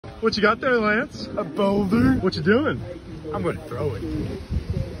What you got there, Lance? A boulder. What you doing? I'm gonna throw it.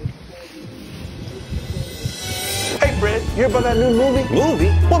 Hey, Fred, you hear about that new movie? Movie?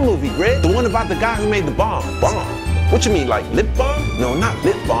 What movie, Greg? The one about the guy who made the bomb. Bomb? What you mean, like lip balm? No, not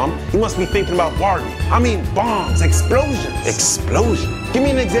lip balm. You must be thinking about Barbie. I mean bombs, explosions. Explosion? Give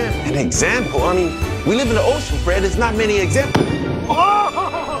me an example. An example? I mean, we live in the ocean, Fred. There's not many examples.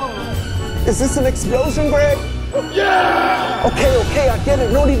 Oh! Is this an explosion, Greg? Yeah! Okay, I get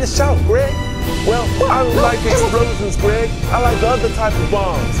it. No need to shout, Greg. Well, I don't like explosions, Greg. I like the other type of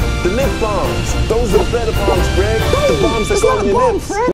bombs. The lip bombs. Those are the better bombs, Greg. The bombs that go in your lips.